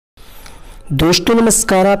दोस्तों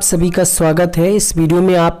नमस्कार, आप सभी का स्वागत है। इस वीडियो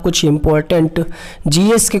में आप कुछ इम्पोर्टेंट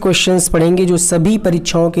जीएस के क्वेश्चंस पढ़ेंगे जो सभी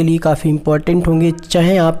परीक्षाओं के लिए काफ़ी इम्पोर्टेंट होंगे।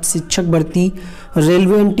 चाहे आप शिक्षक भर्ती,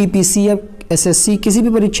 रेलवे, एनटीपीसी या एसएससी किसी भी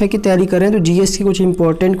परीक्षा की तैयारी कर रहे हैं तो जीएस के कुछ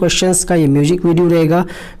इंपॉर्टेंट क्वेश्चंस का ये म्यूजिक वीडियो रहेगा।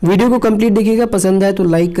 वीडियो को कंप्लीट देखिएगा, पसंद आए तो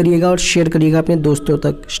लाइक करिएगा और शेयर करिएगा अपने दोस्तों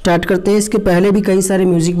तक। स्टार्ट करते हैं। इसके पहले भी कई सारे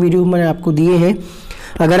म्यूजिक वीडियो मैंने आपको दिए हैं,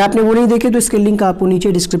 अगर आपने वो नहीं देखे तो इसके लिंक आपको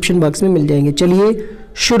नीचे डिस्क्रिप्शन बॉक्स में मिल जाएंगे। चलिए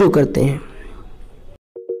शुरू करते हैं।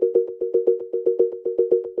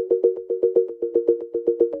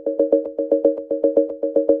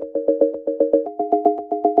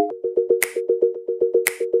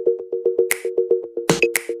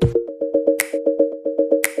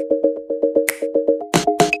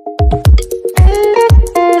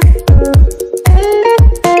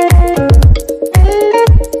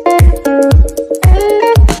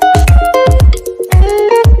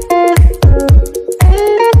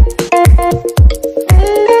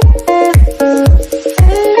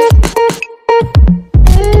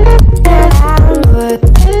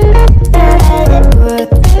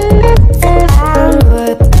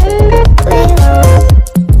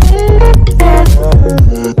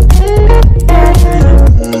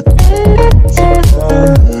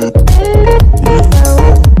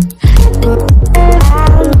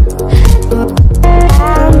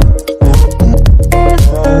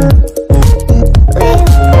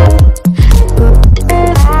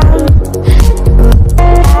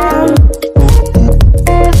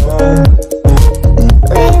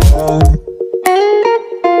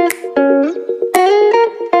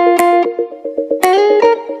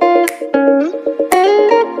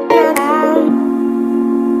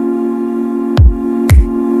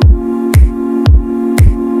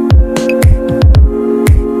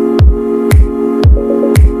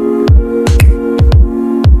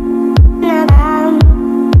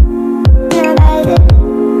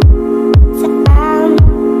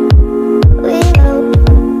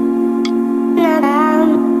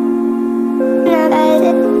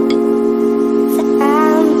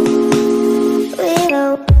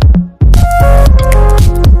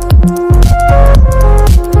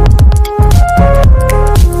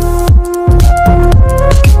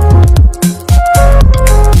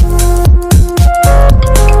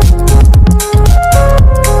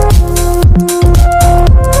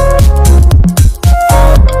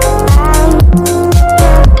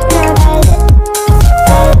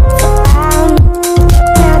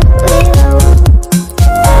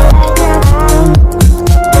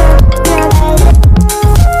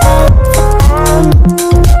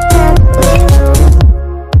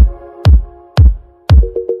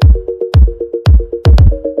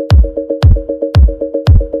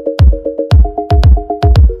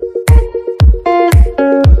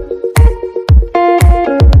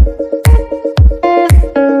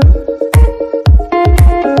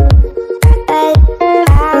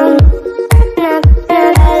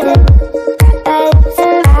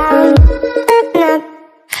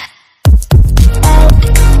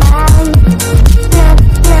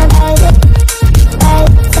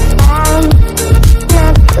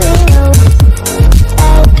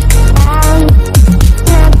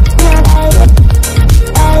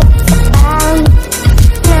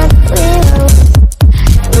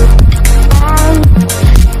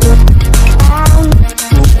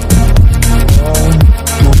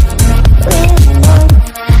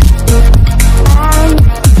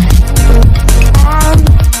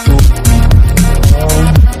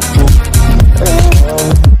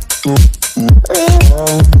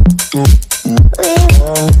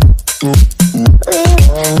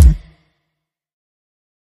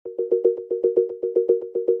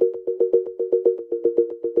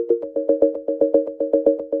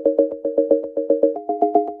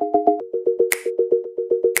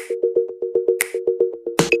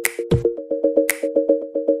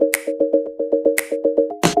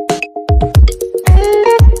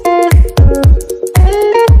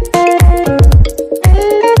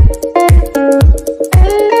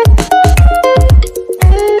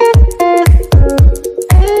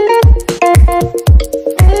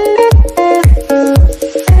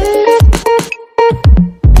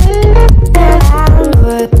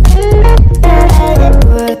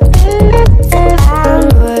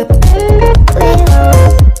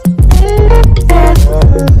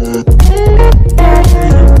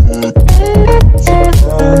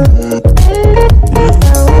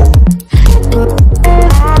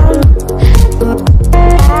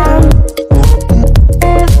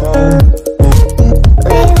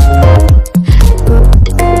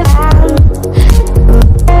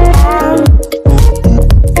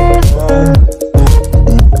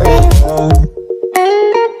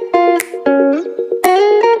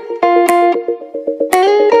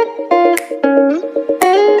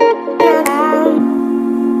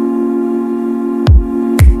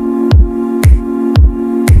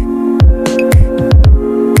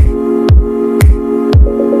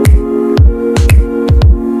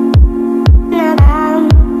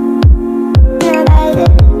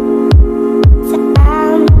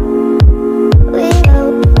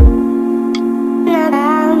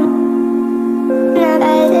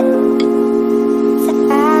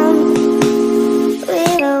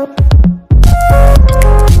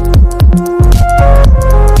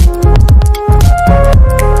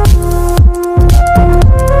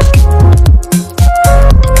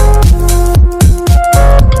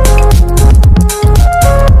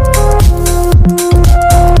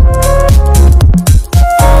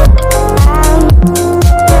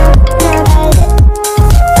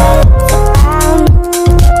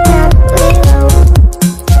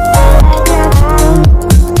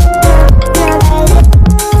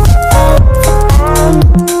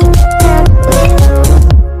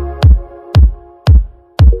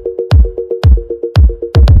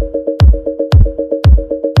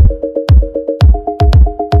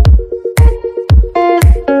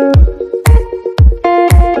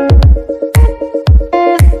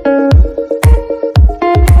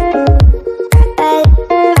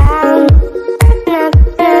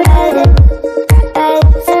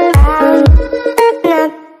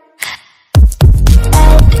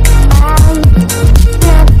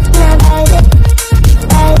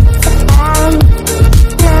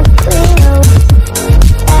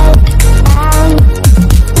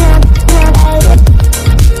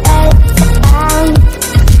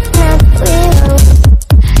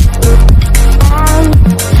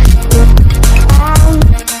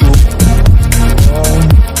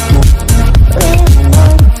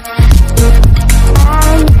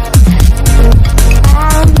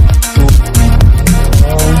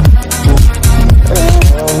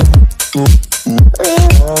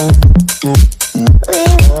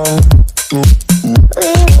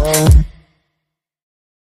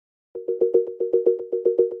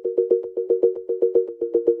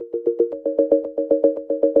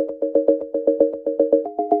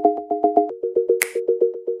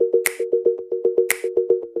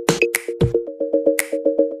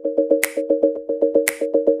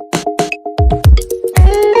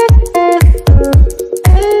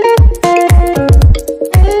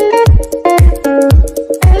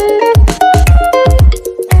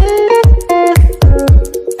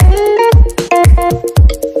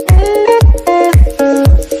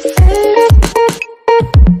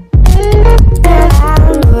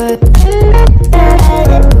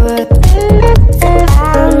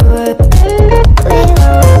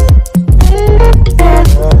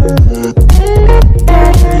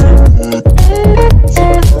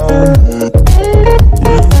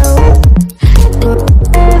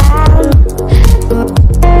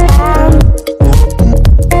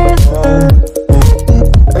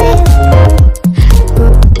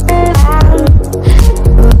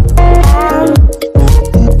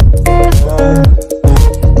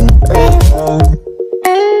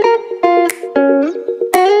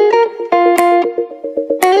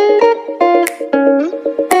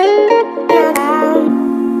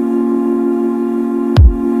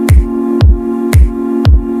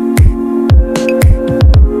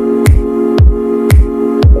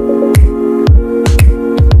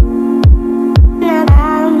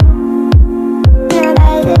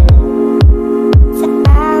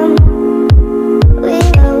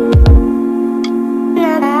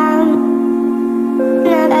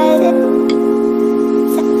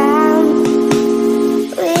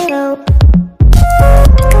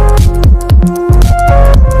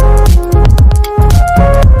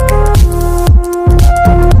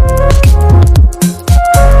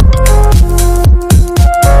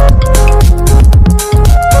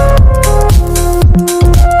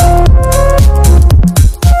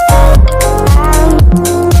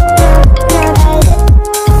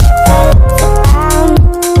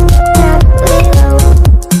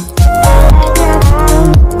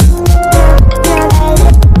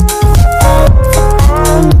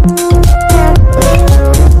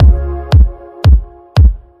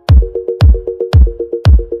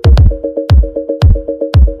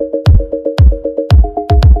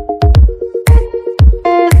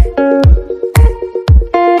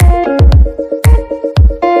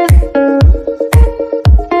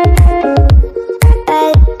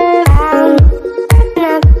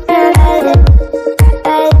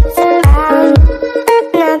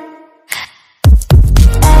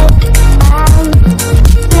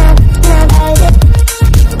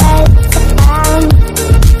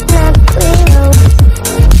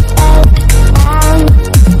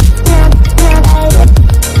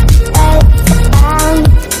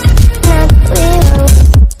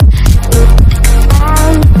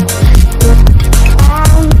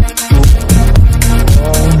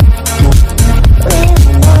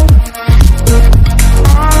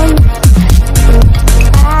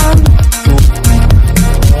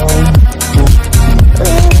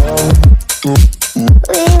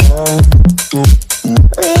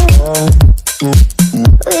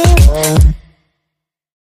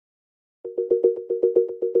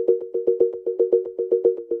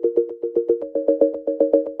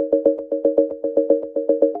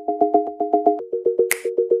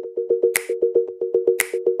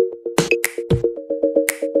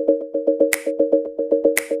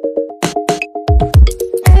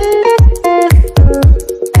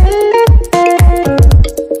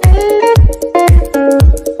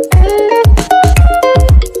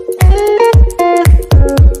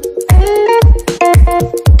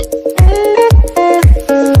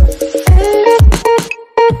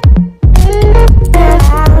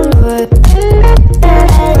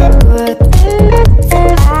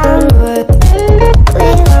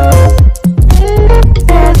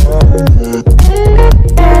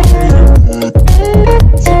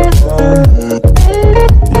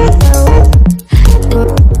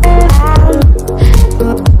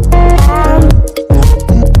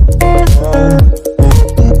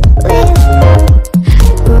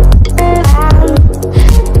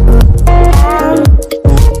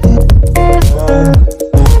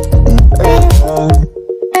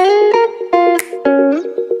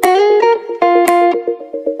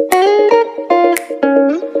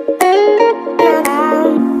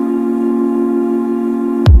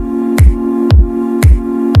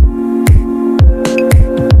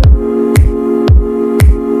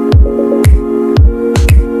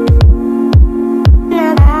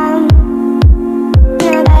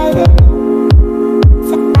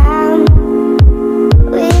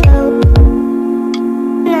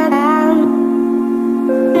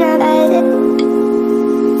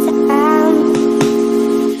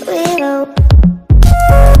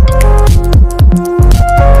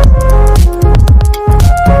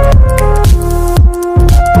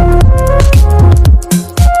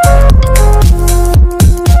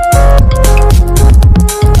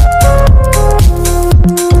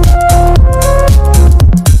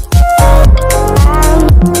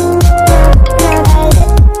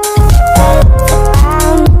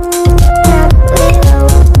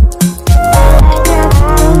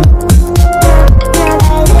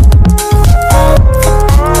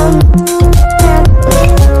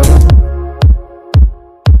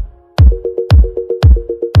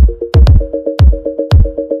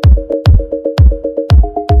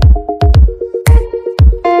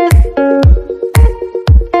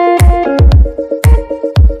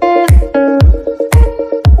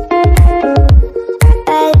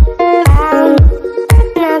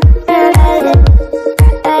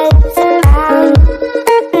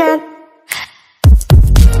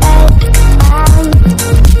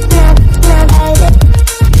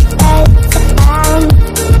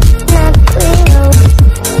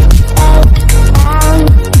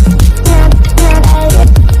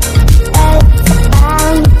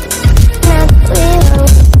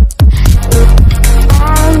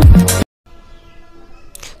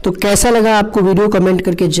 तो कैसा लगा आपको वीडियो, कमेंट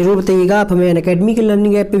करके ज़रूर बताइएगा। आप हमें अनअकैडमी के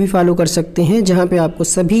लर्निंग ऐप पे भी फॉलो कर सकते हैं, जहां पे आपको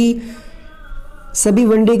सभी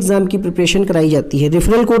वनडे एग्ज़ाम की प्रिपरेशन कराई जाती है।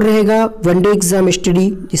 रेफरल कोड रहेगा वनडे एग्ज़ाम स्टडी,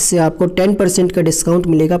 जिससे आपको 10% का डिस्काउंट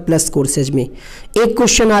मिलेगा प्लस कोर्सेज में। एक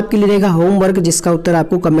क्वेश्चन आपके लिए रहेगा होमवर्क, जिसका उत्तर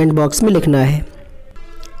आपको कमेंट बॉक्स में लिखना है।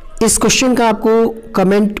 इस क्वेश्चन का आपको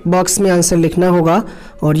कमेंट बॉक्स में आंसर लिखना होगा,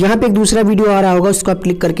 और यहाँ पे एक दूसरा वीडियो आ रहा होगा, उसको आप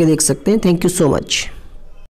क्लिक करके देख सकते हैं। Thank you so much.